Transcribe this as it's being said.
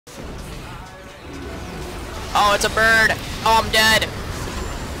Oh, it's a bird. Oh, I'm dead.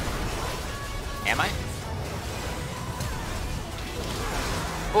 Am I?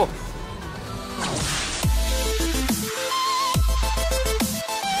 Oh.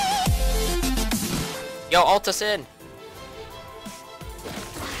 Yo, ult us in.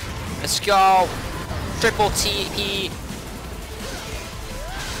 Let's go. Triple TP.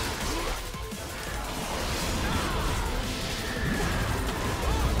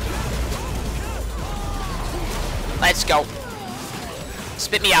 Let's go.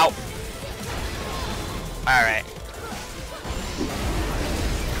 Spit me out. Alright.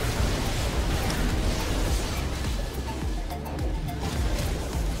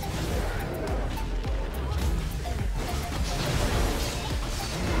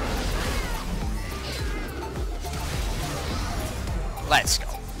 Let's go.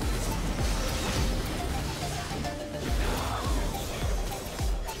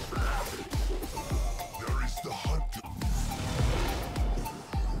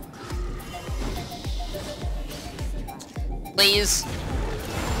 Please.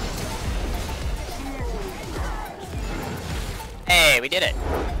 Hey, we did it.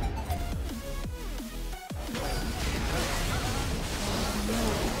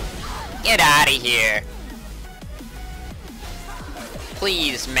 Get out of here.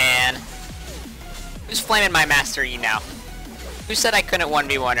 Please, man. Who's flaming my Master E now? Who said I couldn't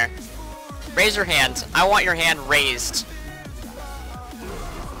 1v1 her? Raise your hand. I want your hand raised.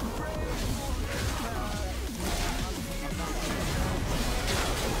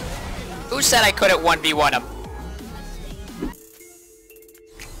 Who said I couldn't 1v1 him?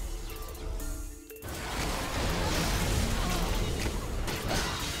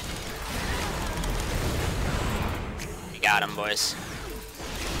 We got him, boys.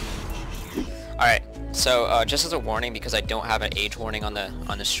 Alright, so just as a warning, because I don't have an age warning on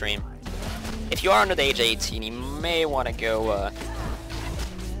the stream, if you are under the age of 18, you may want to go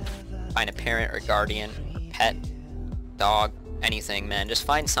find a parent or guardian, or pet, dog, anything, man. Just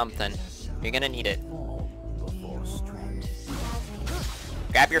find something. You're gonna need it.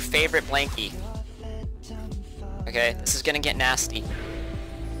 Grab your favorite blankie. Okay, this is gonna get nasty.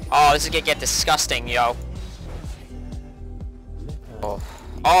 Oh, this is gonna get disgusting, yo. Oh.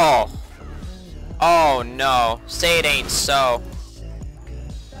 Oh! Oh no. Say it ain't so.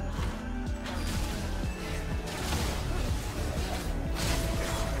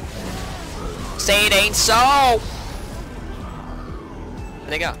 Say it ain't so! Where'd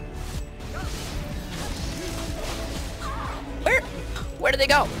they go? Where did they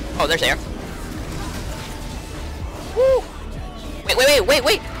go? Oh, there's there. Woo!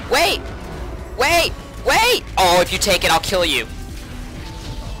 Wait! Oh, if you take it, I'll kill you.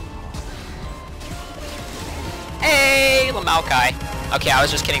 Hey, Lamalkai. Okay, I was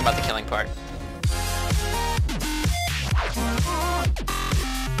just kidding about the killing part.